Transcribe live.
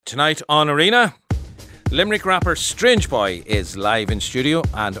Tonight on Arena, Limerick rapper Strange Boy is live in studio,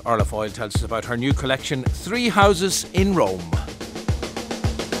 and Orfhlaith Foyle tells us about her new collection, 3 Houses in Rome.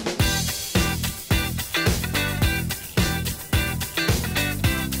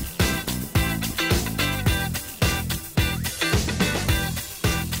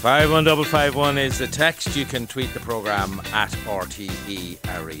 #51551 is the text. You can tweet the programme at RTE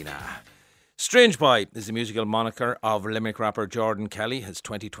Arena. Strange Boy is the musical moniker of Limerick rapper Jordan Kelly. His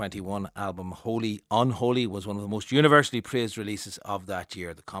 2021 album Holy Unholy was one of the most universally praised releases of that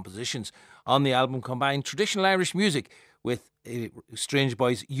year. The compositions on the album combine traditional Irish music with Strange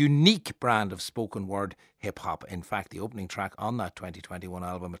Boy's unique brand of spoken word hip-hop. In fact, the opening track on that 2021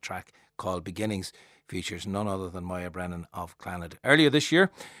 album, a track called Beginnings, features none other than Moya Brennan of Clannad. Earlier this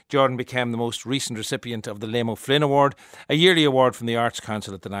year, Jordan became the most recent recipient of the Liam O'Flynn Award, a yearly award from the Arts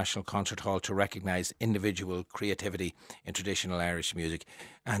Council at the National Concert Hall to recognise individual creativity in traditional Irish music.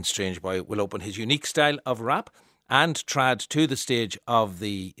 And Strange Boy will open his unique style of rap and trad to the stage of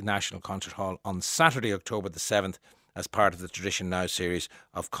the National Concert Hall on Saturday, October the 7th, as part of the Tradition Now series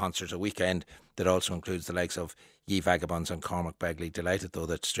of concerts, a weekend that also includes the likes of Ye Vagabonds and Cormac Begley. Delighted though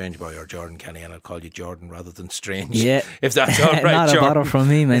that Strange Boy, or Jordan Kelly, and I'll call you Jordan rather than Strange, yeah, if that's all right. Not Jordan. a bother from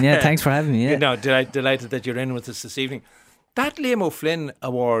me, man. Yeah, thanks for having me. Yeah, no, delighted that you're in with us this evening. That Liam O'Flynn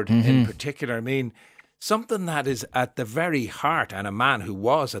Award in particular, I mean, something that is at the very heart, and a man who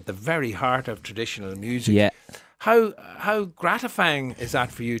was at the very heart of traditional music. Yeah. How gratifying is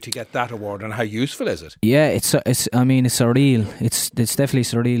that for you to get that award, and how useful is it? Yeah, it's surreal. It's definitely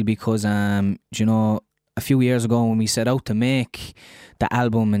surreal because you know, a few years ago when we set out to make the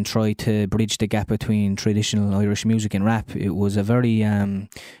album and try to bridge the gap between traditional Irish music and rap, it was a very it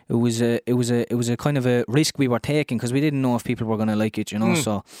was a kind of a risk we were taking because we didn't know if people were going to like it, you know.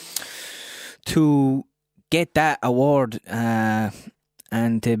 So to get that award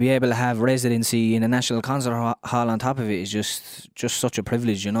and to be able to have residency in a National Concert Hall on top of it is just such a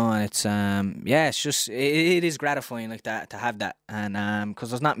privilege, you know. And it's it is gratifying like that, to have that, and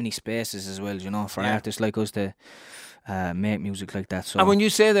because there's not many spaces as well, you know, for artists like us to make music like that. So, and when you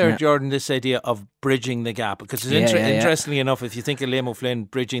say there, Jordan, this idea of bridging the gap, because it's interestingly enough, if you think of Liam O'Flynn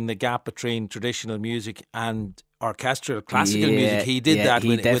bridging the gap between traditional music and orchestral classical music, he did that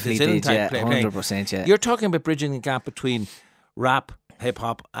with his in-type playing. 100%. Yeah, you're talking about bridging the gap between rap,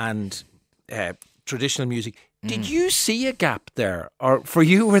 hip-hop and traditional music. Did you see a gap there? Or for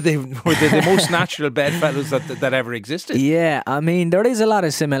you, were they the most natural bedfellows that ever existed? Yeah, I mean, there is a lot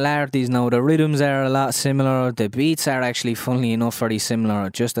of similarities now. The rhythms are a lot similar. The beats are actually, funnily enough, very similar.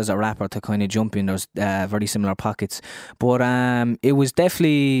 Just as a rapper to kind of jump in, there's very similar pockets. But it was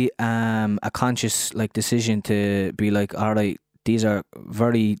definitely a conscious decision to be like, all right, these are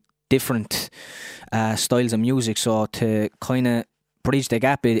very different styles of music. So to kind of bridge the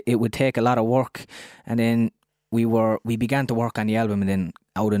gap, it would take a lot of work. And then we began to work on the album, and then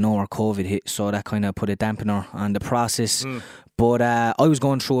out of nowhere COVID hit, so that kind of put a dampener on the process. But I was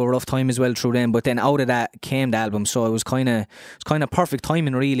going through a rough time as well through then, but then out of that came the album, so it was kind of perfect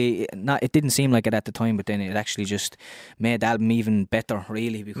timing, really. It didn't seem like it at the time, but then it actually just made the album even better,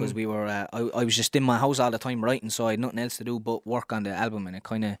 really, because we were I was just in my house all the time writing, so I had nothing else to do but work on the album, and it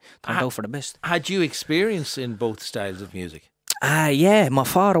kind of turned out for the best. Had you experience in both styles of music? Yeah, my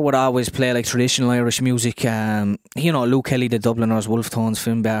father would always play traditional Irish music. You know, Luke Kelly, the Dubliners, Wolf Tones,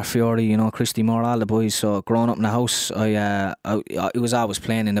 Finbar, Fiore, you know, Christy Moore, all the boys. So growing up in the house, I was always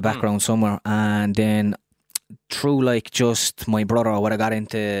playing in the background somewhere. And then through just my brother, I would have got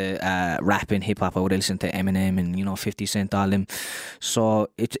into rap and hip hop. I would listen to Eminem and, you know, 50 Cent, all them. So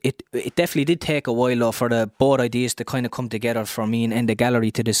it definitely did take a while though for the both ideas to kind of come together for me and the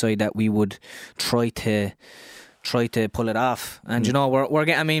gallery to decide that we would try to pull it off. And you know, we're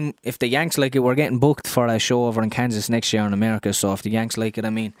getting, I mean, if the Yanks like it, we're getting booked for a show over in Kansas next year in America. So if the Yanks like it,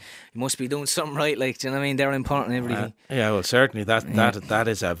 I mean, you must be doing something right, do you know what I mean? They're important and everything. Yeah, well, certainly that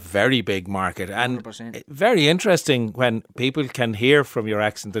is a very big market, and 100%. Very interesting when people can hear from your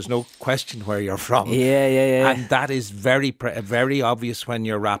accent. There's no question where you're from. Yeah. And that is very obvious when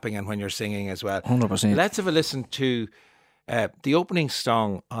you're rapping and when you're singing as well. 100%. Let's have a listen to the opening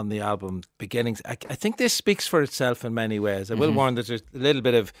song on the album, Beginnings. I think this speaks for itself in many ways. I will warn that there's a little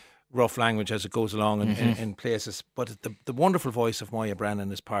bit of rough language as it goes along in places, but the wonderful voice of Moya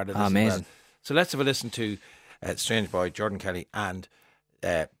Brennan is part of this. Amazing. As well. So let's have a listen to Strange Boy, Jordan Kelly, and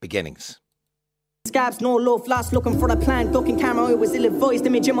Beginnings. Scabs, no love, lost looking for a plan. Ducking camera, I was ill-advised.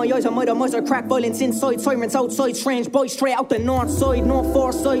 Image in my eyes, I might have muzzled crack. Violence inside, sirens outside. Strange boy straight out the north side. No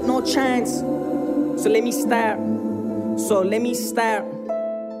foresight, no chance. So let me start.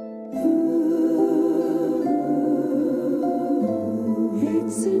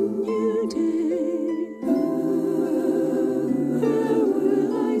 It's new day. Where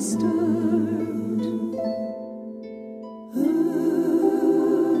will I start?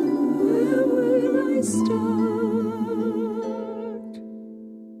 Where will I start?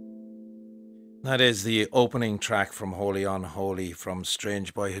 That is the opening track from Holy on Holy from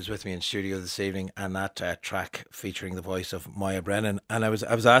Strange Boy, who's with me in studio this evening, and that track featuring the voice of Maya Brennan. And I was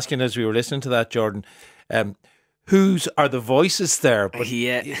asking as we were listening to that, Jordan, whose are the voices there? But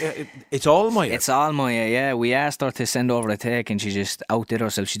yeah, it's all Maya. It's all Maya. Yeah, we asked her to send over a take, and she just outdid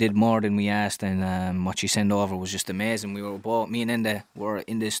herself. She did more than we asked, and what she sent over was just amazing. We were both, me and Enda, were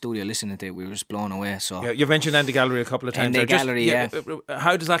in the studio listening to it. We were just blown away. So yeah, you mentioned Enda Gallery a couple of times. Enda Gallery, yeah.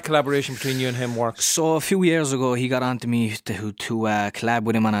 How does that collaboration between you and him work? So a few years ago, he got onto me to collab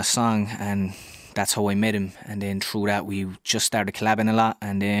with him on a song, and that's how I met him. And then through that, we just started collabing a lot,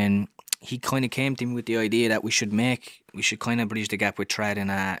 and then he kind of came to me with the idea that we should kind of bridge the gap with trad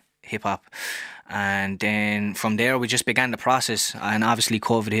and hip hop, and then from there we just began the process. And obviously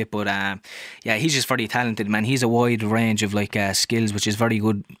COVID hit, but yeah, he's just very talented, man. He's a wide range of like skills, which is very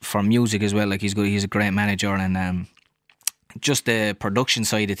good for music as well. Like he's good, he's a great manager, and just the production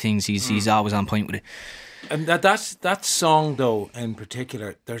side of things, he's always on point with it. And that song though in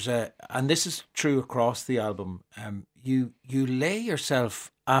particular, and this is true across the album. You lay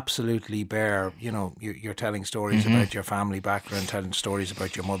yourself absolutely bare. You know, you're telling stories about your family background, telling stories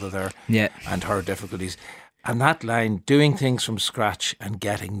about your mother there, and her difficulties. And that line, doing things from scratch and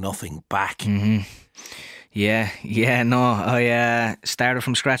getting nothing back. Yeah, no, I started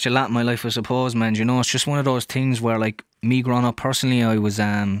from scratch a lot in my life, I suppose, man. You know, it's just one of those things where, like, me growing up personally, I was,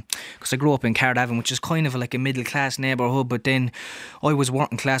 because I grew up in Cardiff, which is kind of like a middle class neighbourhood, but then I was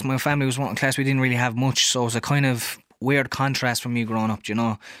working class, my family was working class, we didn't really have much, so it was a kind of weird contrast for me growing up, you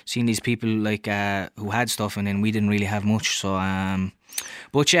know, seeing these people like who had stuff and then we didn't really have much. So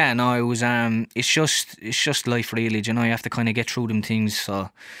but yeah, no, it was it's just life really, you know. You have to kind of get through them things. So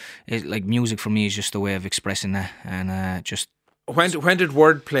like music for me is just a way of expressing that. And just when did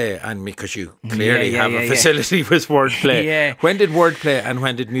wordplay, and because you clearly have a facility with wordplay, when did wordplay and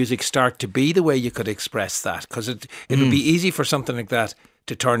when did music start to be the way you could express that? Because it would be easy for something like that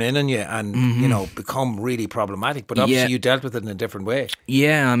to turn in on you and you know, become really problematic, but obviously you dealt with it in a different way.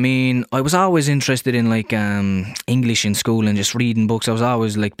 I mean, I was always interested in like English in school and just reading books. I was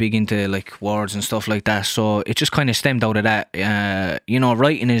always like big into like words and stuff like that, so it just kind of stemmed out of that. You know,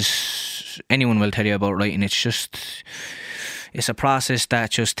 writing is, anyone will tell you about writing, it's a process that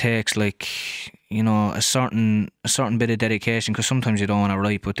just takes like, you know, a certain bit of dedication, because sometimes you don't want to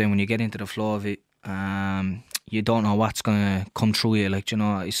write, but then when you get into the flow of it, you don't know what's going to come through you. Like, you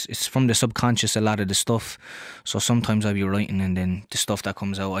know, it's from the subconscious, a lot of the stuff. So sometimes I'll be writing and then the stuff that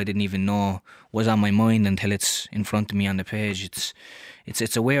comes out I didn't even know was on my mind until it's in front of me on the page.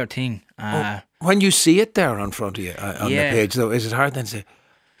 It's a weird thing. When you see it there in front of you on the page though, is it hard then to say,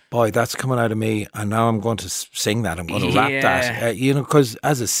 boy, that's coming out of me and now I'm going to sing that, I'm going to rap that? You know, because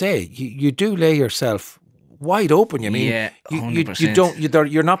as I say, you do lay yourself wide open. You mean,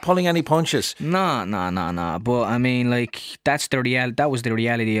 100%. You're not pulling any punches. No. But I mean, like, that was the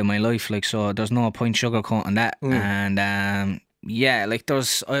reality of my life. Like, so there's no point sugarcoating that. And like,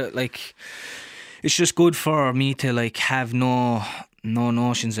 there's like, it's just good for me to like have no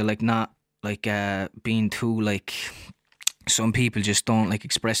notions of like not like being too like. Some people just don't like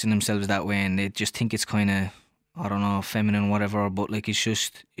expressing themselves that way, and they just think it's kind of, I don't know, feminine, whatever. But like, it's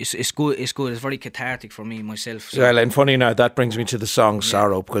just, it's good. It's very cathartic for me myself. So. Well, and funny now, that brings me to the song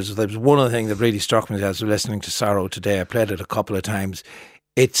Sorrow, because there was one of the things that really struck me as I was listening to Sorrow today. I played it a couple of times.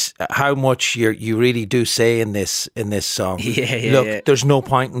 It's how much you really do say in this song. Look, there's no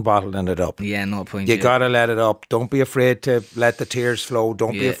point in bottling it up. No point. You gotta let it up. Don't be afraid to let the tears flow.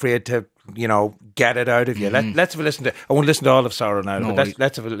 Don't be afraid to, you know, get it out of you. Let's have a listen to. I won't listen to all of Sorrow now, but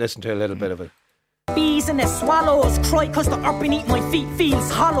let's have a listen to a little bit of it. Bees and the swallows cry cause the earth beneath my feet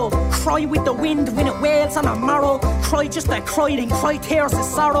feels hollow. Cry with the wind when it wails on a marrow. Cry just a crying, cry tears of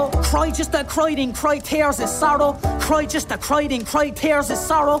sorrow. Cry just a crying, cry tears of sorrow. Cry just a crying, cry tears of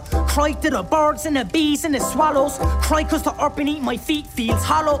sorrow. Cry to the birds and the bees and the swallows. Cry cause the earth beneath my feet feels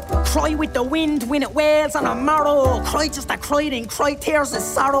hollow. Cry with the wind when it wails on a marrow. Cry just a crying, cry tears of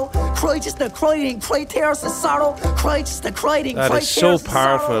sorrow. Cry just a crying, cry tears of sorrow. Cry just a crying, cry tears of sorrow. That is so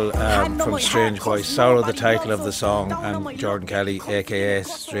powerful from Strange Boy. Sorrow, the title of the song, and Jordan Kelly, aka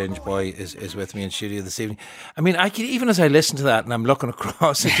Strange Boy, is with me in studio this evening. I mean, I can, even as I listen to that and I'm looking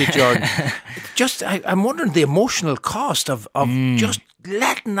across at you, Jordan, I'm wondering the emotional cost of just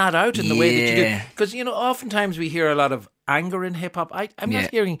letting that out in the way that you do. Because, you know, oftentimes we hear a lot of anger in hip hop. I'm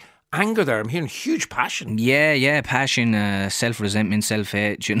not hearing anger there. I'm hearing huge passion. Yeah, passion, self-resentment,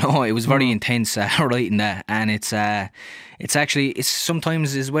 self-hate. You know, it was very intense writing that, and it's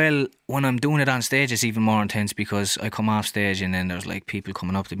sometimes as well when I'm doing it on stage, it's even more intense because I come off stage and then there's like people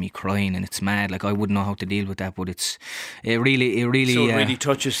coming up to me crying, and it's mad. Like I wouldn't know how to deal with that, but it really. So it really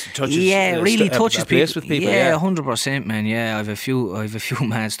touches. Yeah, it really touches place with people. Yeah, 100%, man. Yeah, I have a few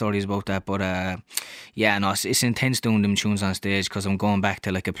mad stories about that, but yeah, no, it's intense doing them tunes on stage because I'm going back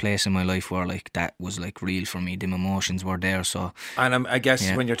to like a place in my life where like that was like real for me. Them emotions were there. So, and I guess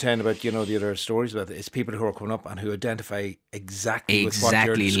when you're telling about the other stories about it, it's people who are coming up and who identify exactly with what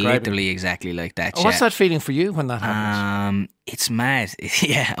you're describing. Literally exactly like that. What's that feeling for you when that happens? It's mad.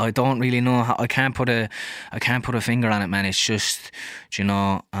 Yeah, I don't really know how, I can't put a finger on it, man. It's just, it's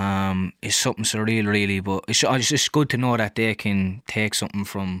something surreal, really. But it's just good to know that they can take something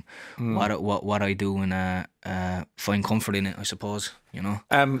from what I do and find comfort in it, I suppose.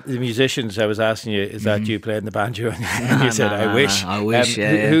 The musicians, I was asking you, is that you playing the banjo? And you said, I wish. I wish,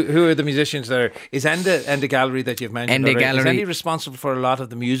 Who are the musicians there? Is Enda Gallery that you've mentioned? Enda Gallery. Is Enda responsible for a lot of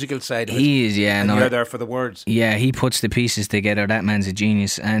the musical side of it? He is, yeah. And you're there for the words? Yeah, he puts the pieces together. That man's a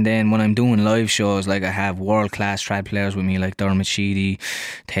genius. And then when I'm doing live shows, like I have world-class trad players with me, like Dermot Sheedy,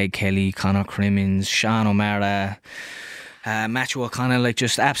 Ted Kelly, Conor Crimmins, Sean O'Mara, Matthew O'Connell, like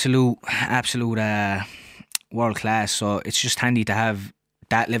just absolute world class. So it's just handy to have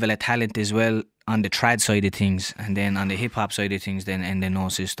that level of talent as well on the trad side of things, and then on the hip hop side of things, then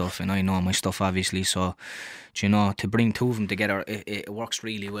knows his stuff and I know my stuff, obviously. So to bring two of them together, it works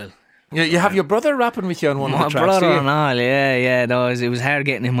really well. Yeah, you have your brother rapping with you on one of the tracks. My brother and all, yeah. No, it was hard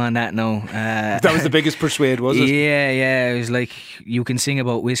getting him on that now. That was the biggest persuade, was it? Yeah. It was like, you can sing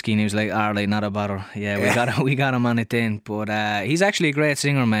about whiskey, and he was like, alright, not a bother. Yeah, we got him on it then. But he's actually a great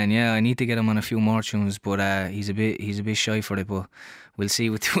singer, man. Yeah, I need to get him on a few more tunes, but he's a bit shy for it. But we'll see.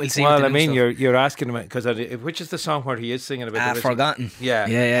 Well, I mean, you're asking him because which is the song where he is singing about Forgotten. Yeah.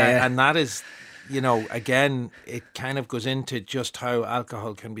 And that is. Again, it kind of goes into just how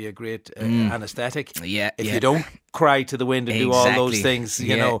alcohol can be a great anaesthetic. Yeah. If you don't cry to the wind and do all those things,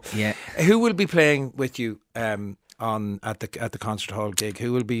 Yeah. Who will be playing with you at the concert hall gig?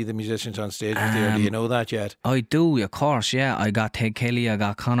 Who will be the musicians on stage with you? Or do you know that yet? I do, of course. Yeah, I got Ted Kelly, I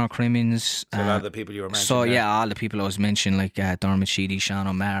got Conor Crimmins. So a lot of the people you were mentioning. So yeah, all the people I was mentioning, like Dermot Sheedy, Sean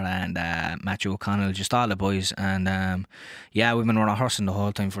O'Mara, and Matthew O'Connell, just all the boys. And we've been rehearsing the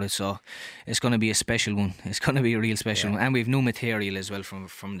whole time for it. So it's going to be a special one. It's going to be a real special one, and we've new material as well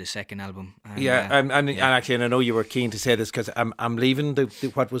from the second album. And, and actually, and I know you were keen to say this because I'm leaving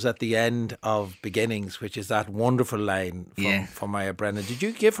what was at the end of Beginnings, which is that wonderful line from Maya Brennan. Did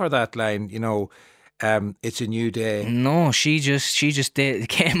you give her that line? It's a new day. No, she just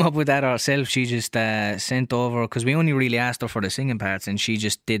came up with that herself. She just sent over, because we only really asked her for the singing parts, and she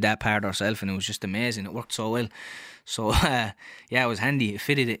just did that part herself, and it was just amazing. It worked so well. So it was handy. It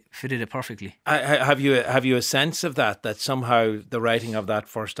fitted it perfectly. Have you a sense of that somehow the writing of that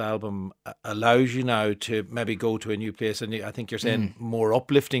first album allows you now to maybe go to a new place, and I think you're saying more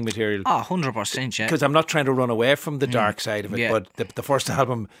uplifting material? 100%, yeah. Because I'm not trying to run away from the dark side of it, but the first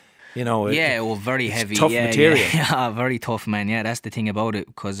album, very heavy, tough material. Yeah, very tough, man. Yeah, that's the thing about it,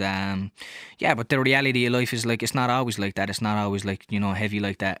 because but the reality of life is like, it's not always like that. It's not always like, heavy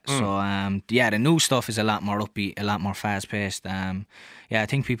like that. So the new stuff is a lot more upbeat, a lot more fast paced. I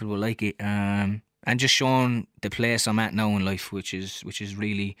think people will like it. And just showing the place I'm at now in life, which is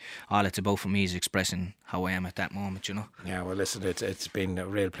really all it's about for me, is expressing how I am at that moment, Yeah, well, listen, it's been a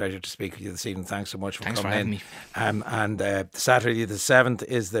real pleasure to speak with you this evening. Thanks so much for coming having in. Me. And Saturday the 7th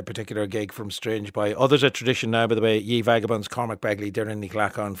is the particular gig from Strange Boy. Others at tradition now, by the way: Ye Vagabonds, Cormac Begley, Darren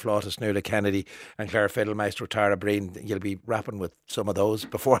Niclacon, Flautis Nuala Kennedy, and Claire Fiddlemaestro, Tara Breen. You'll be rapping with some of those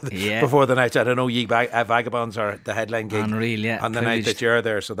before the night. I don't know, Ye Vagabonds are the headline gig on the night that you're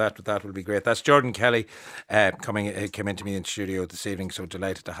there, so that will be great. That's Jordan Kelly came into me in studio this evening, so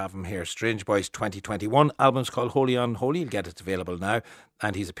delighted to have him here. Strange Boy's 2021 album's called Holy on Holy. You'll get it available now,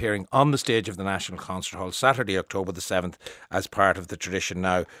 and he's appearing on the stage of the National Concert Hall Saturday, October the 7th, as part of the Tradition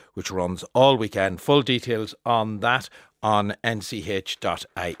Now, which runs all weekend. Full details on that on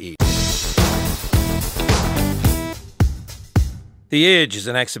nch.ie. The Age is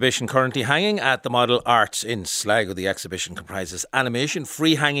an exhibition currently hanging at the Model Arts in Sligo. The exhibition comprises animation,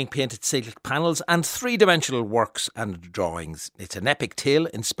 free-hanging painted silk panels and three-dimensional works and drawings. It's an epic tale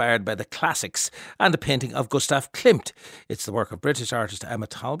inspired by the classics and a painting of Gustav Klimt. It's the work of British artist Emma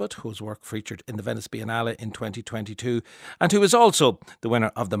Talbot, whose work featured in the Venice Biennale in 2022, and who is also the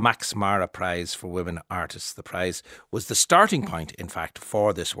winner of the Max Mara Prize for Women Artists. The prize was the starting point, in fact,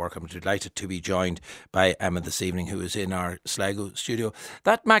 for this work. I'm delighted to be joined by Emma this evening, who is in our Sligo studio.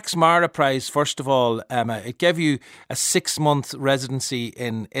 That Max Mara Prize, first of all, Emma, it gave you a 6-month residency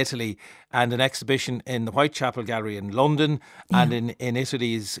in Italy and an exhibition in the Whitechapel Gallery in London and in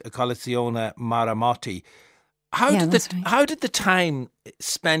Italy's Collezione Maramotti. How did the time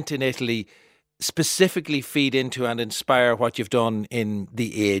spent in Italy specifically feed into and inspire what you've done in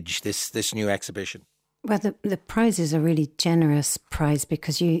The Age, this new exhibition? Well, the prize is a really generous prize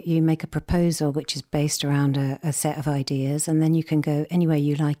because you make a proposal which is based around a set of ideas, and then you can go anywhere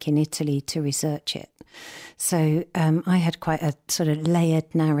you like in Italy to research it. So I had quite a sort of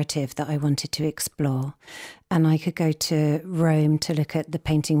layered narrative that I wanted to explore. And I could go to Rome to look at the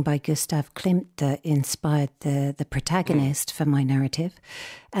painting by Gustav Klimt that inspired the protagonist for my narrative.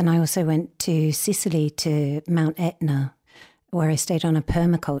 And I also went to Sicily, to Mount Etna, where I stayed on a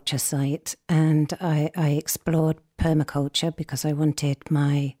permaculture site, and I explored permaculture because I wanted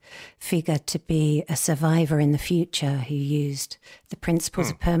my figure to be a survivor in the future who used the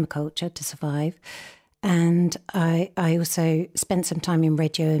principles of permaculture to survive. And I also spent some time in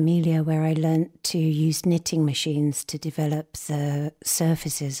Reggio Emilia, where I learnt to use knitting machines to develop the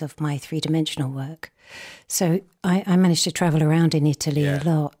surfaces of my three-dimensional work. So I managed to travel around in Italy a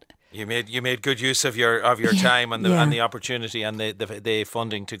lot. You made good use of your time and the opportunity and the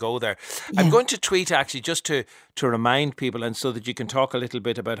funding to go there. I'm going to tweet actually just to remind people, and so that you can talk a little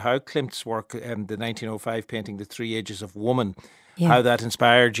bit about how Klimt's work, the 1905 painting, The Three Ages of Woman, how that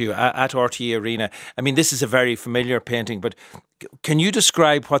inspired you at RTE Arena. I mean, this is a very familiar painting, but can you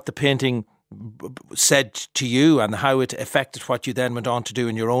describe what the painting said to you and how it affected what you then went on to do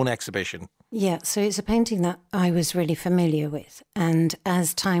in your own exhibition? Yeah, so it's a painting that I was really familiar with. And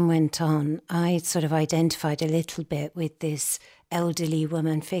as time went on, I sort of identified a little bit with this elderly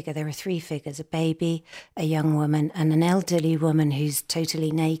woman figure. There are three figures: a baby, a young woman, and an elderly woman who's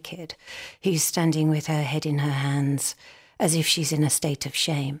totally naked, who's standing with her head in her hands as if she's in a state of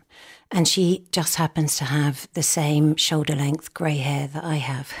shame. And she just happens to have the same shoulder-length grey hair that I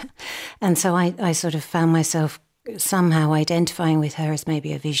have. And so I sort of found myself somehow identifying with her as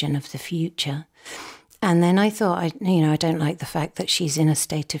maybe a vision of the future. And then I thought, I don't like the fact that she's in a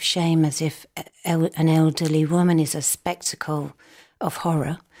state of shame, as if an elderly woman is a spectacle of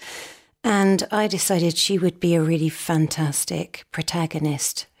horror. And I decided she would be a really fantastic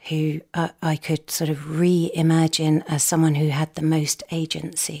protagonist who I could sort of reimagine as someone who had the most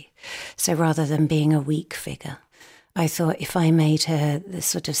agency. So rather than being a weak figure, I thought if I made her the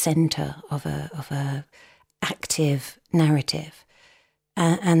sort of centre of a active narrative,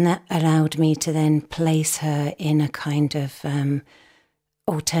 and that allowed me to then place her in a kind of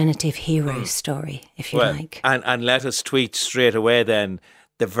alternative hero story, if you like. And let us tweet straight away then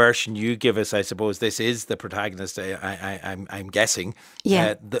the version you give us. I suppose this is the protagonist, I'm guessing.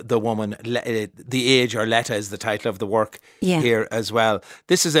 The woman, The Age, or Letta is the title of the work here as well.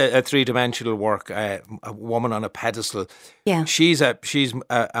 This is a three-dimensional work, a woman on a pedestal. Yeah. She's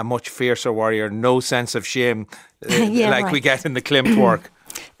a much fiercer warrior, no sense of shame we get in the Klimt work.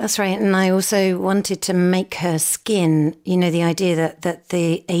 That's right. And I also wanted to make her skin, the idea that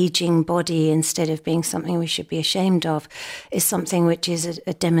the aging body, instead of being something we should be ashamed of, is something which is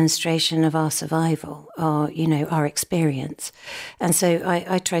a demonstration of our survival, or, our experience. And so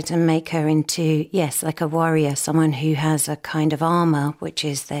I tried to make her into, like a warrior, someone who has a kind of armour, which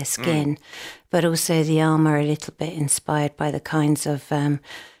is their skin, but also the armour a little bit inspired by the kinds of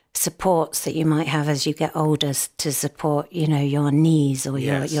supports that you might have as you get older to support, your knees or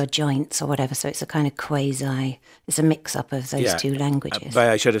your joints or whatever. So it's a kind of it's a mix-up of those two languages.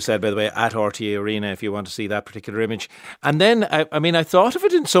 I should have said, by the way, at RTE Arena, if you want to see that particular image. And then, I thought of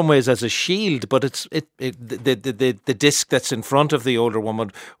it in some ways as a shield, but it's the disc that's in front of the older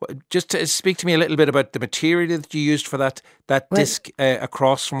woman. Just to speak to me a little bit about the material that you used for that disc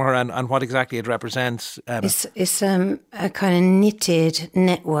across from her and what exactly it represents. It's a kind of knitted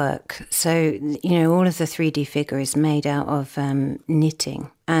network. So, all of the 3D figure is made out of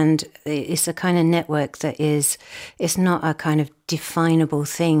knitting. And it's a kind of network that it's not a kind of definable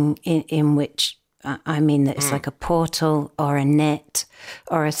thing in which, that it's like a portal or a net,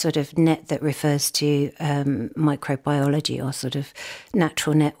 or a sort of net that refers to microbiology or sort of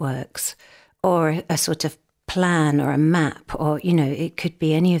natural networks, or a sort of plan or a map, or, it could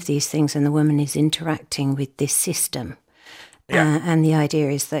be any of these things, and the woman is interacting with this system. And the idea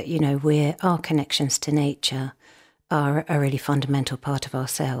is that, our connections to nature are a really fundamental part of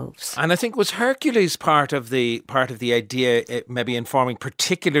ourselves. And I think was Hercules part of the idea, maybe informing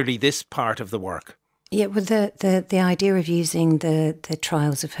particularly this part of the work? Yeah, well, the idea of using the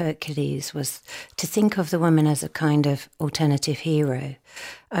trials of Hercules was to think of the woman as a kind of alternative hero.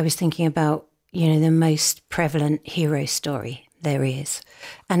 I was thinking about, the most prevalent hero story there is.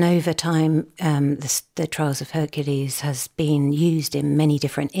 And over time, the Trials of Hercules has been used in many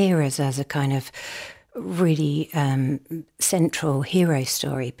different eras as a kind of really central hero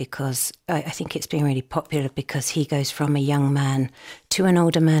story, because I think it's been really popular because he goes from a young man to an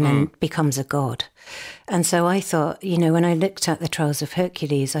older man and becomes a god. And so I thought, when I looked at the Trials of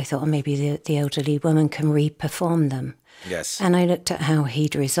Hercules, I thought, maybe the elderly woman can re-perform them. Yes. And I looked at how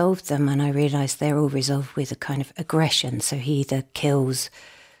he'd resolved them, and I realised they're all resolved with a kind of aggression. So he either kills,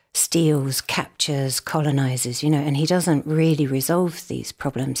 steals, captures, colonises, and he doesn't really resolve these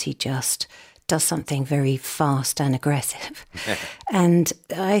problems. He just does something very fast and aggressive. And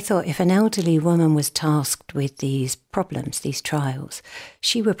I thought, if an elderly woman was tasked with these problems, these trials,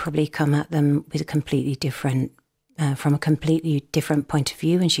 she would probably come at them with a completely different, from a completely different point of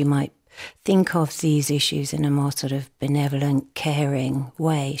view, and she might think of these issues in a more sort of benevolent, caring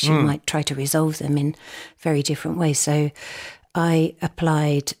way. She might try to resolve them in very different ways. So I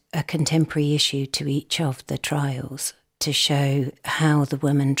applied a contemporary issue to each of the trials to show how the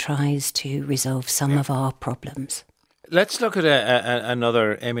woman tries to resolve some of our problems. Let's look at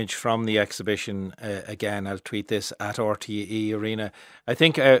another image from the exhibition. Again, I'll tweet this at RTE Arena. I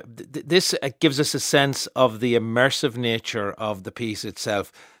think this gives us a sense of the immersive nature of the piece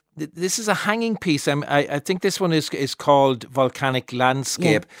itself. This is a hanging piece. I think this one is called Volcanic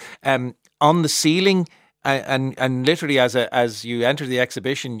Landscape. Yeah. On the ceiling, and literally as you enter the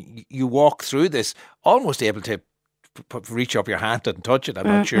exhibition, you walk through this, almost able to reach up your hand and touch it. I'm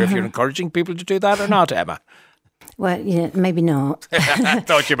not sure if you're encouraging people to do that or not, Emma. Well, maybe not.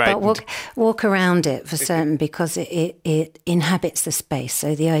 Thought you might. But walk around it for certain, because it inhabits the space.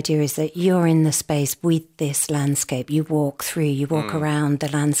 So the idea is that you're in the space with this landscape. You walk through, you walk around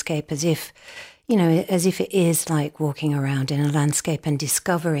the landscape as if it is like walking around in a landscape and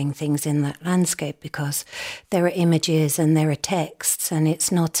discovering things in that landscape, because there are images and there are texts, and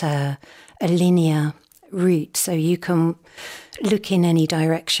it's not a linear route. So you can look in any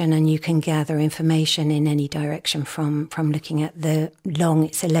direction and you can gather information in any direction from looking at the long,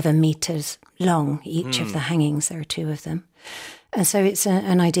 it's 11 metres long, each of the hangings, there are 2 of them. And so it's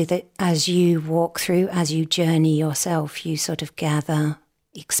an idea that as you walk through, as you journey yourself, you sort of gather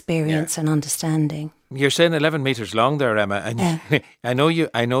experience and understanding. You're saying 11 metres long there, Emma, and I know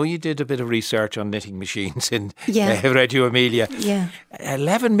you did a bit of research on knitting machines in Reggio Emilia. Yeah,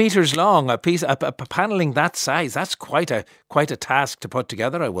 11 metres long, a piece, a panelling that size. That's quite a task to put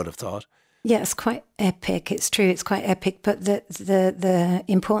together, I would have thought. Yeah, it's quite epic. It's true, it's quite epic. But the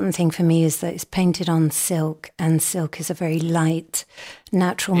important thing for me is that it's painted on silk, and silk is a very light,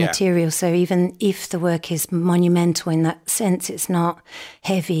 natural material. So even if the work is monumental in that sense, it's not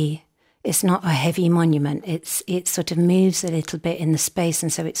heavy. It's not a heavy monument. It sort of moves a little bit in the space,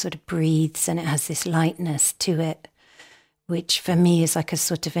 and so it sort of breathes, and it has this lightness to it, which for me is like a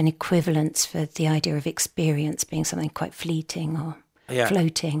sort of an equivalence for the idea of experience being something quite fleeting or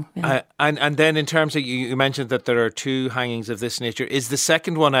floating. Yeah. And then in terms of, you mentioned that there are 2 hangings of this nature. Is the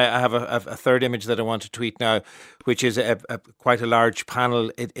second one, I have a third image that I want to tweet now, which is quite a large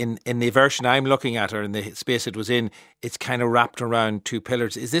panel. In the version I'm looking at, or in the space it was in, it's kind of wrapped around 2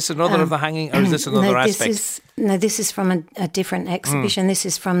 pillars. Is this another of the hanging, or is this another aspect? This is from a different exhibition. This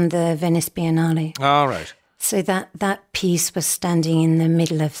is from the Venice Biennale. All right. So that piece was standing in the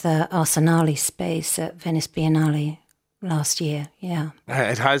middle of the Arsenale space at Venice Biennale last year. Yeah,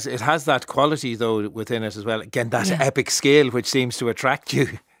 it has that quality though within it as well. Again, that epic scale which seems to attract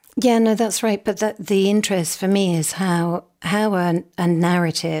you. Yeah, no, that's right. But the interest for me is how a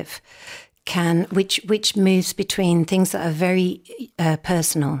narrative can which moves between things that are very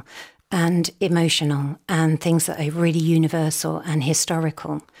personal and emotional, and things that are really universal and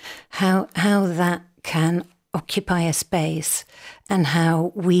historical. How that can occupy a space, and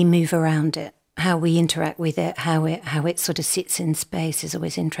how we move around it, how we interact with it, how it sort of sits in space is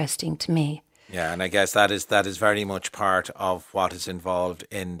always interesting to me. Yeah, and I guess that is very much part of what is involved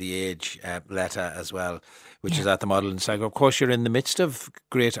in the Age Letta as well, which is at the Model in Sligo. Of course, you're in the midst of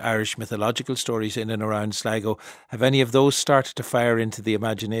great Irish mythological stories in and around Sligo. Have any of those started to fire into the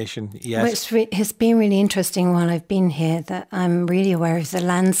imagination yet? Well, it's been really interesting while I've been here that I'm really aware of the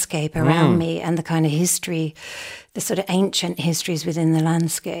landscape around me and the kind of history, the sort of ancient histories within the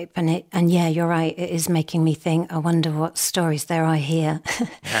landscape. And yeah, you're right, it is making me think, I wonder what stories there are here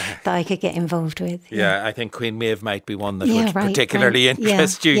that I could get involved with. Yeah, I think Queen Maeve might be one that would particularly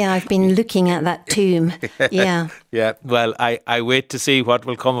interest you. Yeah, I've been looking at that tomb Yeah. Yeah, well, I wait to see what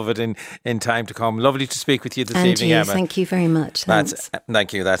will come of it in time to come. Lovely to speak with you this evening, Emma. Thank you very much. Thanks.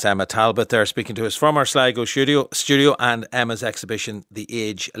 Thank you. That's Emma Talbot there speaking to us from our Sligo studio. And Emma's exhibition, The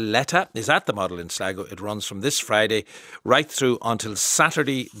Age Letta, is at the Model in Sligo. It runs from this Friday right through until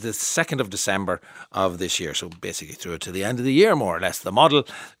Saturday, the 2nd of December of this year. So basically through to the end of the year, more or less.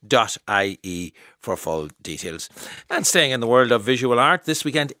 themodel.ie for full details. And staying in the world of visual art, this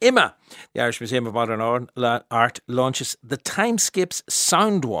weekend, IMA, the Irish Museum of Modern Art, launches the Timescapes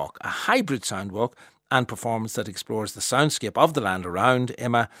Soundwalk, a hybrid soundwalk and performance that explores the soundscape of the land around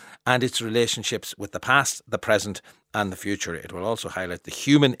IMA and its relationships with the past, the present and the future. It will also highlight the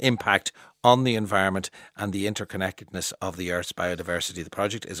human impact on the environment and the interconnectedness of the Earth's biodiversity. The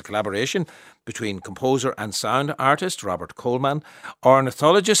project is a collaboration between composer and sound artist Robert Coleman,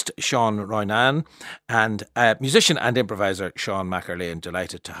 ornithologist Sean Roynan and musician and improviser Sean McArlane.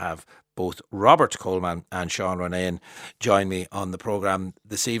 Delighted to have both Robert Coleman and Sean Roynan join me on the programme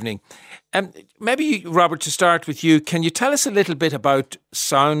this evening. Maybe, Robert, to start with you, can you tell us a little bit about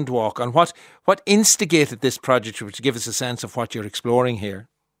Soundwalk and what instigated this project, to give us a sense of what you're exploring here?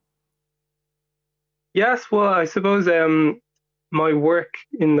 Yes, well, I suppose my work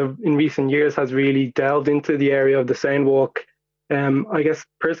in recent years has really delved into the area of the Soundwalk. I guess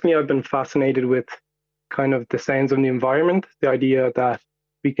personally I've been fascinated with kind of the sounds of the environment, the idea that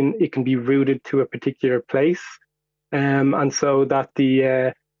it can be rooted to a particular place, and so that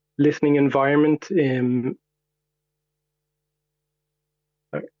the listening environment.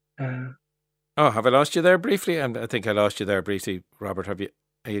 Have I lost you there briefly? I think I lost you there briefly, Robert.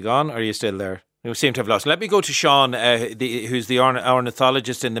 Are you gone? Or are you still there? We seem to have lost. Let me go to Sean, who's the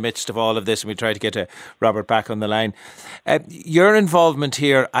ornithologist in the midst of all of this, and we try to get Robert back on the line. Your involvement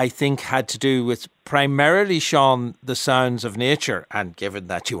here, I think, had to do with primarily, Sean, the sounds of nature. And given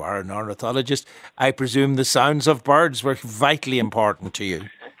that you are an ornithologist, I presume the sounds of birds were vitally important to you.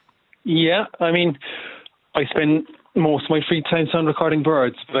 Yeah, I mean, I spend most of my free time sound recording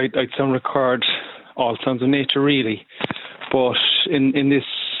birds, but I'd sound record all sounds of nature, really. But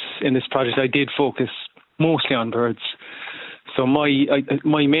in this project, I did focus mostly on birds. So my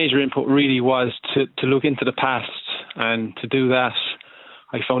major input really was to look into the past, and to do that,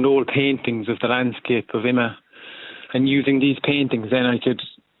 I found old paintings of the landscape of Imma, and using these paintings, then I could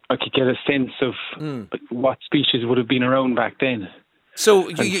get a sense of what species would have been around back then. So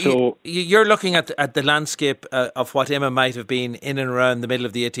you're looking at the landscape of what Imma might have been in and around the middle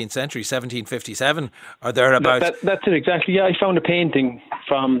of the 18th century, 1757, or thereabouts. That's it, exactly. Yeah, I found a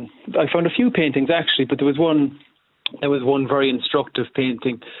few paintings actually, but there was one very instructive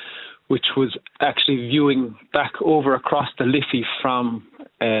painting, which was actually viewing back over across the Liffey from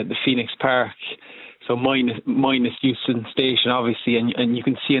the Phoenix Park, so minus Euston Station, obviously, and you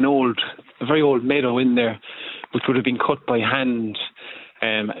can see a very old meadow in there, which would have been cut by hand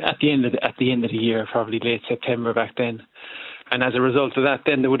at the end of the year, probably late September back then. And as a result of that,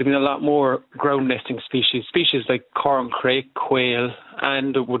 then there would have been a lot more ground nesting species like corncrake, quail,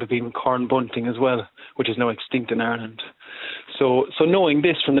 and there would have been corn bunting as well, which is now extinct in Ireland. So knowing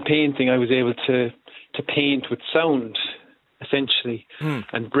this from the painting, I was able to paint with sound, essentially,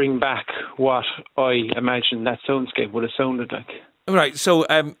 and bring back what I imagined that soundscape would have sounded like. Right, so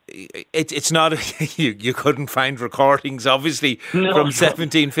it's not you couldn't find recordings, obviously, from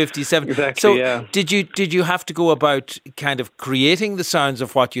 1757. Exactly. So yeah. Did you have to go about kind of creating the sounds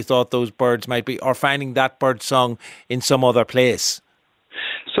of what you thought those birds might be, or finding that bird song in some other place?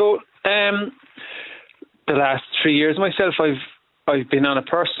 So the last 3 years myself, I've been on a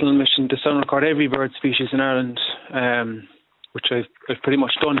personal mission to sound record every bird species in Ireland, which I've pretty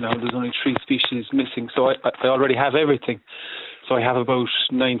much done now. There's only 3 species missing, so I already have everything. So I have about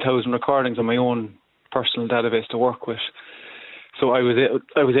 9,000 recordings on my own personal database to work with. So I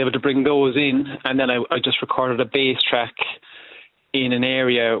was able to bring those in, and then I just recorded a bass track in an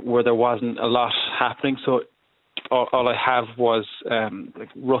area where there wasn't a lot happening. So all I have was like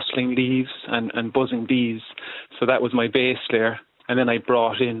rustling leaves and buzzing bees. So that was my bass layer. And then I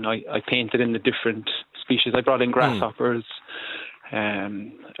painted in the different species. I brought in grasshoppers,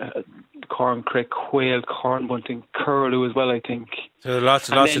 corncrake, quail, corn bunting, curlew as well, I think. So lots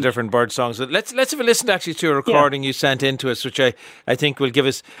of different bird songs. Let's have a listen actually to a recording you sent in to us, which I think will give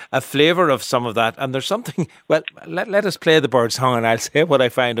us a flavour of some of that. And there's something, well, let us play the bird song, and I'll say what I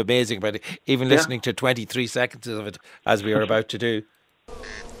find amazing about it, even listening to 23 seconds of it, as we are about to do.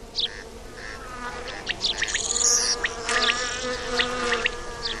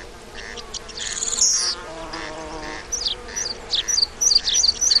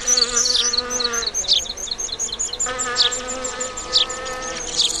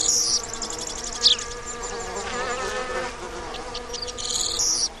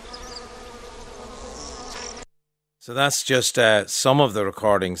 So that's just some of the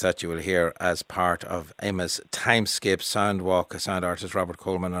recordings that you will hear as part of Emma's Timescapes Soundwalk. Sound artist Robert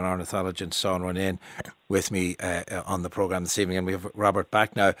Coleman and ornithologist Sean Ronan with me on the programme this evening, and we have Robert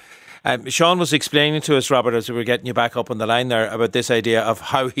back now. Sean was explaining to us, Robert, as we were getting you back up on the line there, about this idea of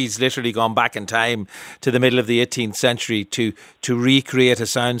how he's literally gone back in time to the middle of the 18th century to recreate a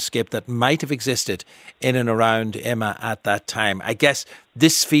soundscape that might have existed in and around Emma at that time. I guess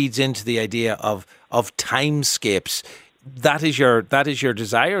this feeds into the idea of timescapes. That is your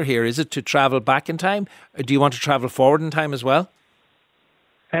desire here, is it, to travel back in time? Or do you want to travel forward in time as well?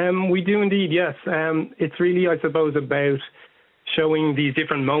 We do indeed, yes. It's really, I suppose, about showing these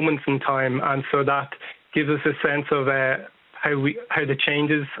different moments in time, and so that gives us a sense of how the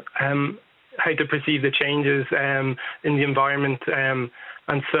changes, how to perceive the changes in the environment, and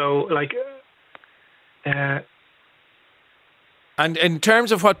so like. And in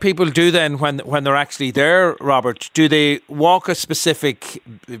terms of what people do then when they're actually there, Robert, do they walk a specific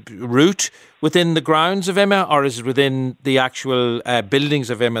route within the grounds of Emma, or is it within the actual buildings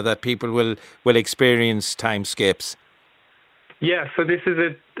of Emma that people will experience timescapes? Yeah, so this is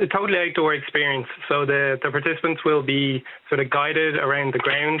a totally outdoor experience. So the participants will be sort of guided around the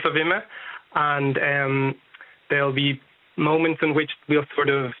grounds of Emma, and there'll be moments in which we'll sort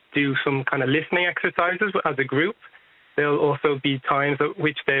of do some kind of listening exercises as a group. There'll also be times at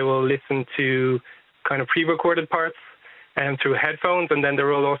which they will listen to kind of pre-recorded parts through headphones, and then there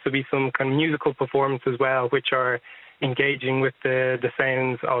will also be some kind of musical performance as well, which are engaging with the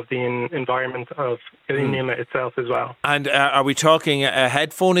sounds of the environment of Emma itself as well. And are we talking a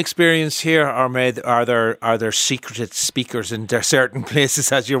headphone experience here, or are there secreted speakers in certain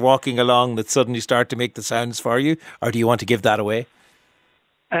places as you're walking along that suddenly start to make the sounds for you, or do you want to give that away?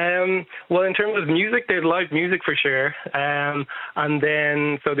 Well, in terms of music, there's live music for sure, and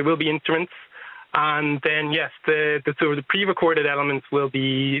then so there will be instruments, and then yes, the sort of the pre-recorded elements will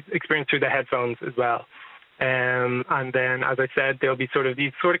be experienced through the headphones as well, and then, as I said, there'll be sort of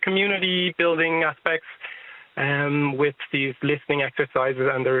these sort of community building aspects with these listening exercises,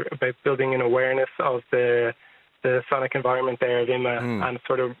 and they're about building an awareness of the sonic environment there of Emma, and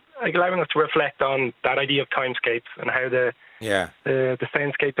sort of allowing us to reflect on that idea of timescapes and how the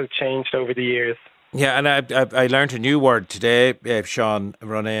soundscape has changed over the years. Yeah, and I learned a new word today, Sean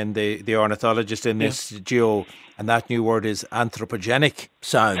Ronan, the ornithologist in this duo, and that new word is anthropogenic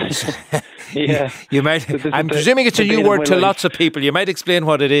sounds. Yeah. You might. I'm presuming it's a new word to lots of people. You might explain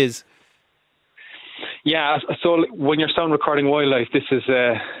what it is. Yeah, so when you're sound recording wildlife, this is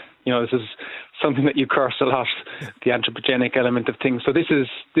something that you curse a lot, the anthropogenic element of things. So this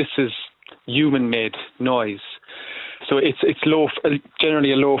is human-made noise. So it's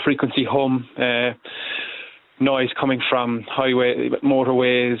generally a low frequency hum, noise coming from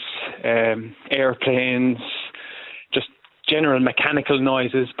motorways, airplanes, just general mechanical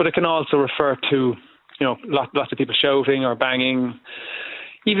noises. But it can also refer to, lots of people shouting or banging.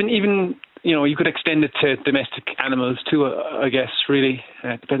 Even you could extend it to domestic animals too, I guess, really,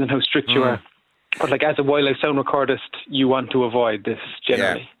 depending on how strict you are. But like as a wildlife sound recordist, you want to avoid this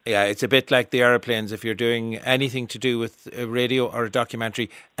generally. Yeah, it's a bit like the aeroplanes. If you're doing anything to do with a radio or a documentary,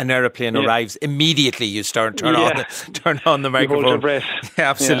 an aeroplane arrives immediately. You turn on the microphone. You hold your breath.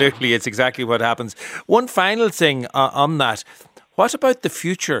 Absolutely, it's exactly what happens. One final thing on that: what about the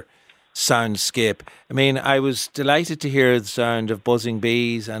future soundscape? I mean, I was delighted to hear the sound of buzzing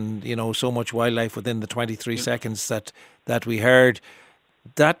bees and so much wildlife within the 23 seconds that we heard.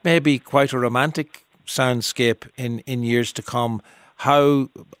 That may be quite a romantic soundscape in years to come. How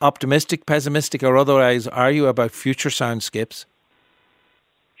optimistic, pessimistic or otherwise are you about future soundscapes?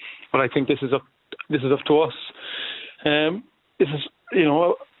 Well, I think this is up to us. This is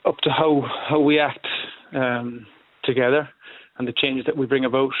up to how we act together and the changes that we bring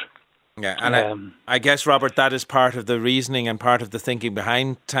about. Yeah, and I guess, Robert, that is part of the reasoning and part of the thinking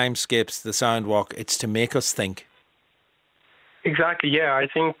behind Timescapes, the Soundwalk. It's to make us think. Exactly, yeah. I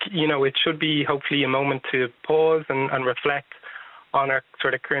think, it should be hopefully a moment to pause and reflect on our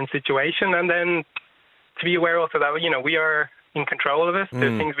sort of current situation, and then to be aware also that, we are in control of it.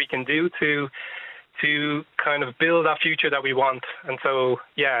 There's things we can do to kind of build that future that we want. And so,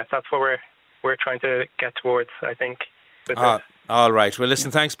 yeah, that's what we're trying to get towards, I think. All right. Well,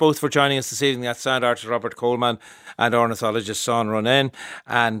 listen, thanks both for joining us this evening. That's sound artist Robert Coleman and ornithologist Sean Ronan.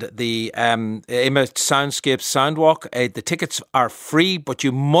 And the Emma Soundscapes Soundwalk. The tickets are free, but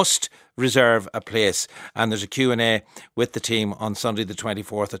you must reserve a place. And there's a Q&A with the team on Sunday the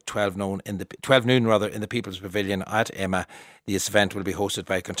 24th at 12 noon in the People's Pavilion at Emma. This event will be hosted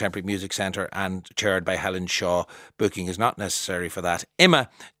by Contemporary Music Centre and chaired by Helen Shaw. Booking is not necessary for that.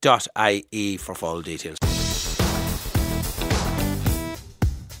 Emma.ie for full details.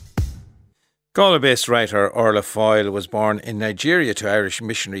 Galway-based writer Orfhlaith Foyle was born in Nigeria to Irish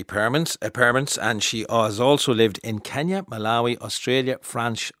missionary parents, and she has also lived in Kenya, Malawi, Australia,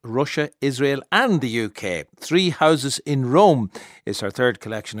 France, Russia, Israel and the UK. 3 Houses in Rome is her third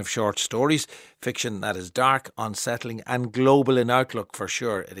collection of short stories, fiction that is dark, unsettling and global in outlook for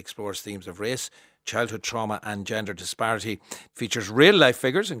sure. It explores themes of race, childhood trauma and gender disparity. It features real-life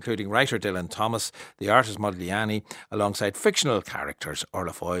figures, including writer Dylan Thomas, the artist Modigliani, alongside fictional characters.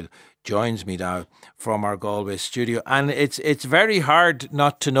 Orfhlaith Foyle joins me now from our Galway studio. And it's very hard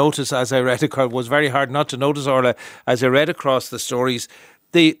not to notice, as I read across, was very hard not to notice, Orla, as I read across the stories,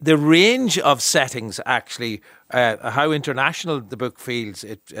 the range of settings, actually, how international the book feels.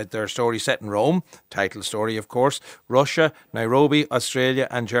 There are stories set in Rome, title story, of course, Russia, Nairobi, Australia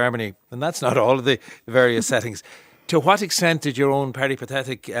and Germany. And that's not all of the various settings. To what extent did your own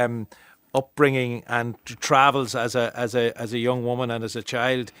peripatetic upbringing and travels as a young woman and as a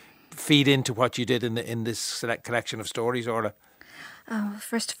child feed into what you did in this select collection of stories, Orla? Oh,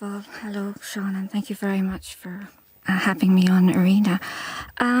 first of all, hello, Sean, and thank you very much for having me on Arena.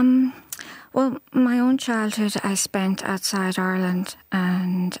 Well, my own childhood I spent outside Ireland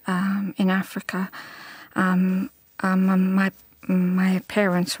and in Africa. My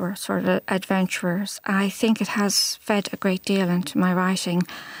parents were sort of adventurers. I think it has fed a great deal into my writing.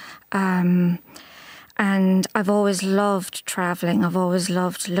 And I've always loved travelling. I've always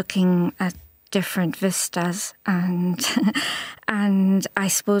loved looking at different vistas, and I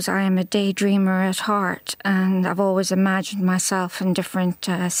suppose I am a daydreamer at heart, and I've always imagined myself in different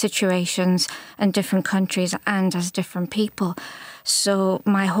situations and different countries and as different people. So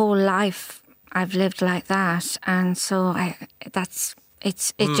my whole life I've lived like that, and so it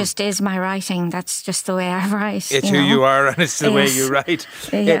just is my writing. That's just the way I write. It's who you are, and it's the way you write.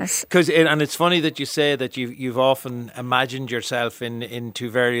 Yes. And it's funny that you say that you've often imagined yourself into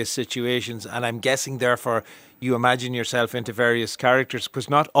various situations, and I'm guessing, therefore, you imagine yourself into various characters, because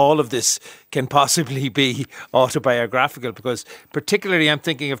not all of this can possibly be autobiographical, because particularly I'm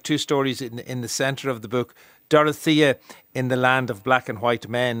thinking of 2 stories in the centre of the book, Dorothea in the Land of Black and White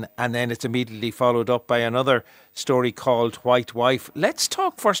Men, and then it's immediately followed up by another story called White Wife. Let's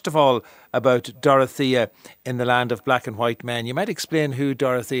talk first of all about Dorothea in the Land of Black and White Men. You might explain who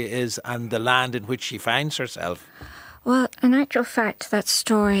Dorothea is and the land in which she finds herself. Well, in actual fact, that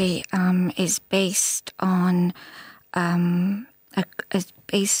story is based on a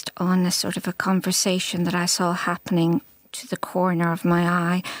sort of a conversation that I saw happening to the corner of my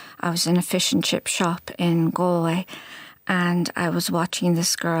eye. I was in a fish and chip shop in Galway, and I was watching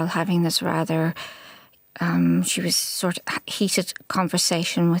this girl having this rather, she was sort of heated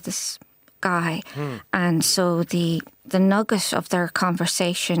conversation with this guy. And so the nugget of their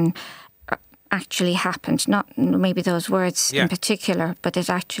conversation actually happened, not maybe those words in particular, but it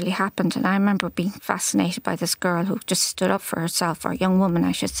actually happened. And I remember being fascinated by this girl who just stood up for herself, or a young woman,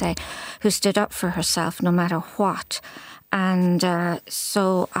 I should say, who stood up for herself no matter what. And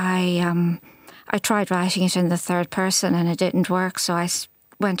so I tried writing it in the third person, and it didn't work. So I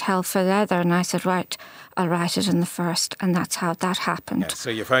went hell for leather, and I said, right, I'll write it in the first, and that's how that happened. Yeah, so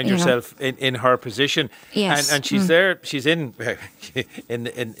you found yourself in her position. Yes, and she's there. She's in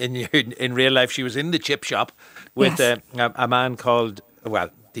real life. She was in the chip shop with a man called.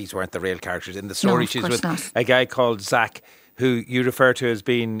 Well, these weren't the real characters in the story. No, she's with not. a guy called Zach, who you refer to as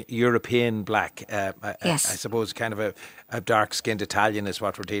being European black. Yes. I suppose kind of a dark-skinned Italian is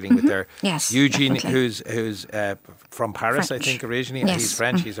what we're dealing with there. Yes, Eugene, definitely. who's from Paris, French. I think, originally. Yes. He's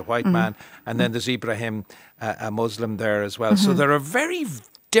French. He's a white man. And then there's Ibrahim, a Muslim there as well. So there are very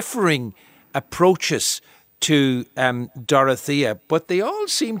differing approaches to Dorothea, but they all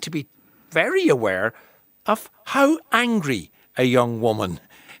seem to be very aware of how angry a young woman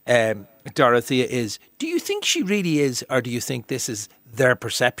Dorothea is. Do you think she really is, or do you think this is their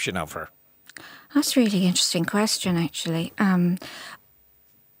perception of her? That's a really interesting question, actually.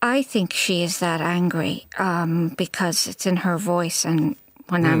 I think she is that angry because it's in her voice, and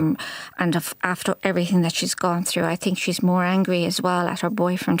after everything that she's gone through, I think she's more angry as well at her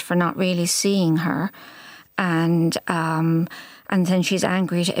boyfriend for not really seeing her, and then she's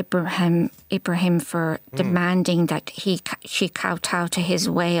angry to Ibrahim for demanding that she kowtow to his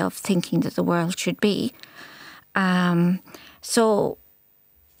way of thinking that the world should be. So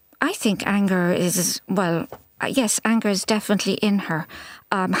I think anger is, well, yes, anger is definitely in her.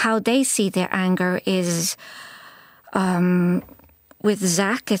 How they see their anger is, with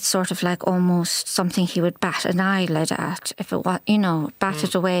Zach, it's sort of like almost something he would bat an eyelid at. If it was, bat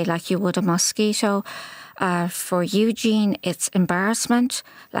it away like you would a mosquito. For Eugene, it's embarrassment,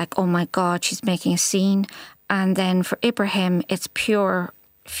 like, oh my God, she's making a scene. And then for Ibrahim, it's pure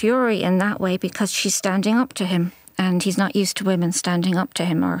fury in that way because she's standing up to him, and he's not used to women standing up to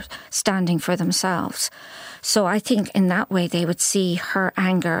him or standing for themselves. So I think in that way they would see her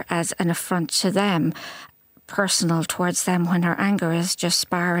anger as an affront to them, personal towards them, when her anger is just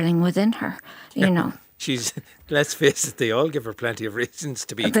spiralling within her, you know. She's, let's face it, they all give her plenty of reasons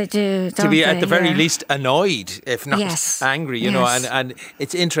to be. They do, to be at the very yeah. least annoyed, if not angry. You know, and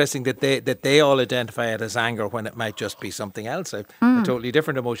it's interesting that they all identify it as anger when it might just be something else, a totally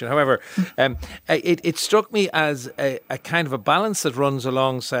different emotion. However, it struck me as a kind of a balance that runs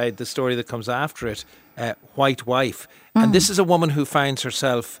alongside the story that comes after it, White Wife, and this is a woman who finds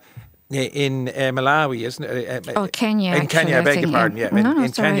herself in Malawi, isn't it? Kenya. In Kenya, I beg your pardon. Yeah,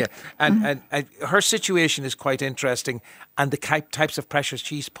 in Kenya. Right. And her situation is quite interesting, and the types of pressures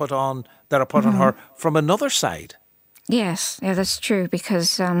she's put on that are put on her from another side. Yes, yeah, that's true,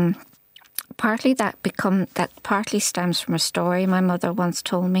 because partly that partly stems from a story my mother once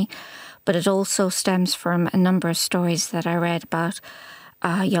told me, but it also stems from a number of stories that I read about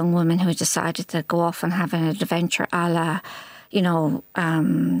a young woman who decided to go off and have an adventure a la, you know,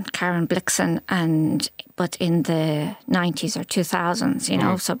 Karen Blixen, but in the 90s or 2000s, you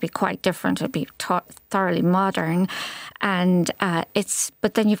know, so it'd be quite different. It'd be thoroughly modern,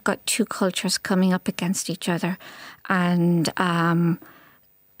 but then you've got two cultures coming up against each other, and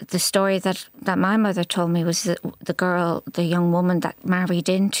the story that my mother told me was that the young woman that married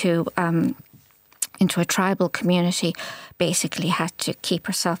into a tribal community, basically had to keep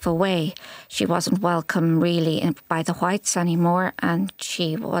herself away. She wasn't welcome really by the whites anymore, and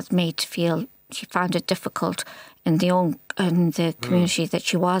she was made to feel she found it difficult in the community that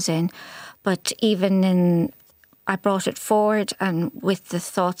she was in. But I brought it forward, and with the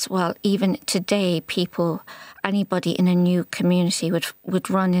thoughts, well, even today, anybody in a new community would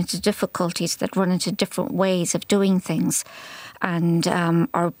run into difficulties, that run into different ways of doing things, and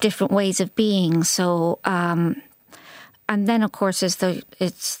or different ways of being. So, and then of course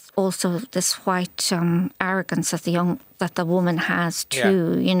it's also this white arrogance that the woman has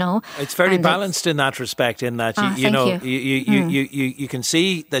too. You know, it's very balanced in that respect. In that you can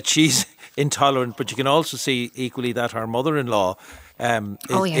see that she's intolerant, but you can also see equally that her mother-in-law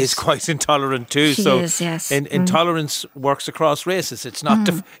is quite intolerant too. She is, yes. Intolerance works across races. It's not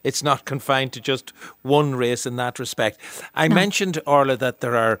it's not confined to just one race in that respect. I mentioned, Orla, that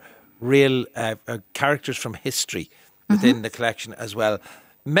there are real characters from history within the collection as well.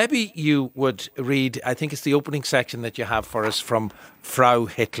 Maybe you would read, I think it's the opening section that you have for us, from Frau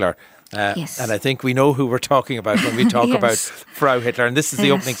Hitler. Yes. And I think we know who we're talking about when we talk about Frau Hitler. And this is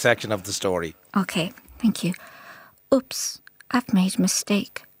the opening section of the story. Okay, thank you. Oops, I've made a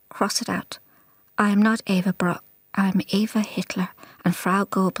mistake. Cross it out. I am not Eva Brock. I'm Eva Hitler, and Frau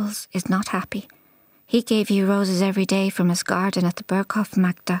Goebbels is not happy. He gave you roses every day from his garden at the Berghof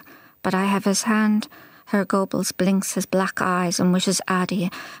Magda, but I have his hand. Herr Goebbels blinks his black eyes and wishes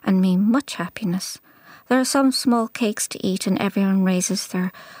Adi and me much happiness. There are some small cakes to eat, and everyone raises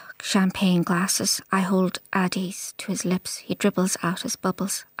their champagne glasses. I hold Adi's to his lips. He dribbles out his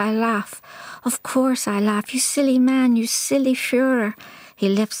bubbles. I laugh. Of course I laugh. You silly man, you silly Führer. He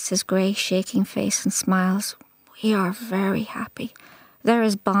lifts his grey, shaking face and smiles. We are very happy. There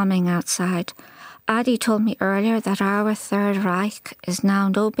is bombing outside. Adi told me earlier that our Third Reich is now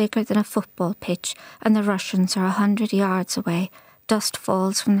no bigger than a football pitch, and the Russians are 100 yards away. Dust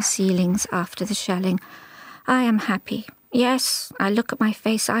falls from the ceilings after the shelling. I am happy. Yes, I look at my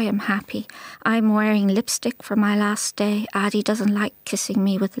face, I am happy. I'm wearing lipstick for my last day. Adi doesn't like kissing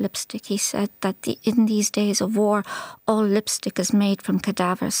me with lipstick. He said that in these days of war, all lipstick is made from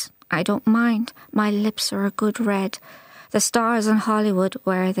cadavers. I don't mind. My lips are a good red. The stars in Hollywood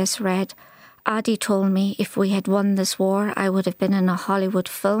wear this red. Adi told me if we had won this war, I would have been in a Hollywood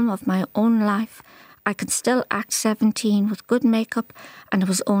film of my own life. I could still act 17 with good makeup, and it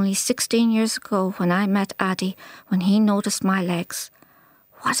was only 16 years ago when I met Adi, when he noticed my legs.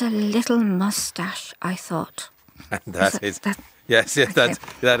 What a little moustache, I thought.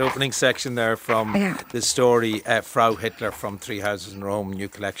 That opening section there from the story Frau Hitler from Three Houses in Rome, new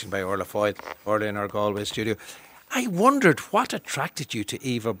collection by Orfhlaith Foyle, Orla in our Galway studio. I wondered what attracted you to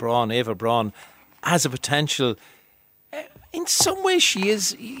Eva Braun as a potential. In some ways she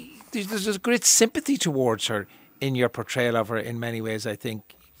is, there's a great sympathy towards her in your portrayal of her in many ways, I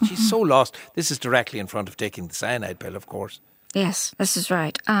think. She's so lost. This is directly in front of taking the cyanide pill, of course. Yes, this is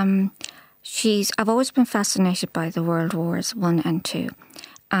right. I've always been fascinated by the World Wars 1 and 2.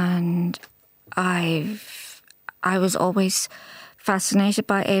 And I was always fascinated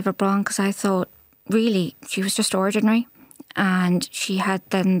by Eva Braun because I thought, really, she was just ordinary. And she had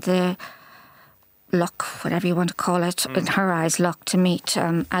then luck, whatever you want to call it, in her eyes, luck to meet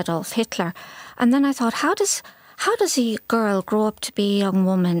Adolf Hitler. And then I thought, how does a girl grow up to be a young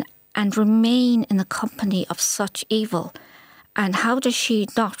woman and remain in the company of such evil? And how does she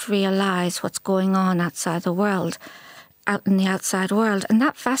not realise what's going on outside the world, out in the outside world? And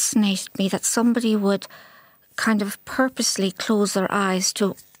that fascinated me, that somebody would kind of purposely close their eyes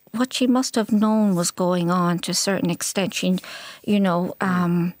to what she must have known was going on to a certain extent.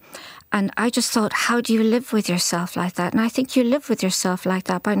 And I just thought, how do you live with yourself like that? And I think you live with yourself like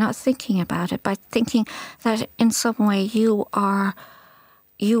that by not thinking about it, by thinking that in some way you are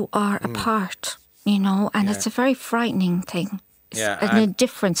a part, and it's a very frightening thing. Yeah, an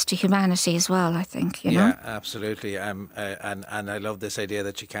indifference to humanity as well, I think, Yeah, absolutely. And I love this idea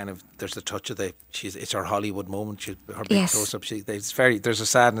that there's a touch of it's her Hollywood moment. Her big close up. There's a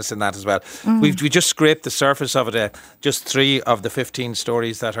sadness in that as well. We just scraped the surface of it. Just 3 of the 15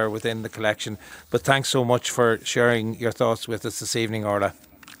 stories that are within the collection. But thanks so much for sharing your thoughts with us this evening, Orla.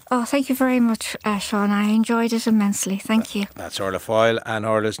 Oh, thank you very much, Sean. I enjoyed it immensely. Thank you. That's Orfhlaith Foyle, and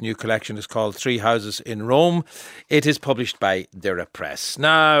Orla's new collection is called 3 Houses in Rome. It is published by Dira Press.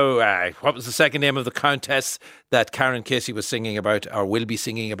 Now, what was the second name of the countess that Karen Casey was singing about, or will be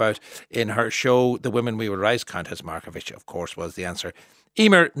singing about, in her show The Women We Will Rise? Countess Markovich, of course, was the answer.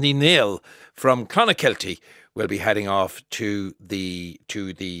 Emer Ní Neil from Clonakilty will be heading off to the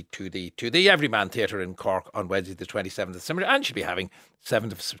Everyman Theatre in Cork on Wednesday the 27th of December, and she'll be having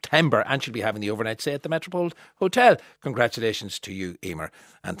 7th of September, and she'll be having the overnight stay at the Metropole Hotel. Congratulations to you, Emer,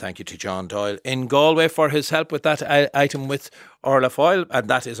 and thank you to John Doyle in Galway for his help with that item with Orfhlaith Foyle, and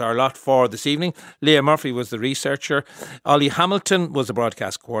that is our lot for this evening. Leah Murphy was the researcher, Ollie Hamilton was the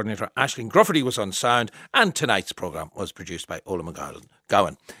broadcast coordinator, Aisling Grufferty was on sound, and tonight's programme was produced by Ola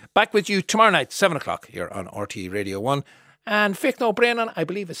McGowan. Back with you tomorrow night, 7 o'clock here on RTE Radio 1, and Fiach No Brennan, I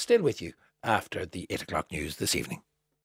believe, is still with you after the 8 o'clock news this evening.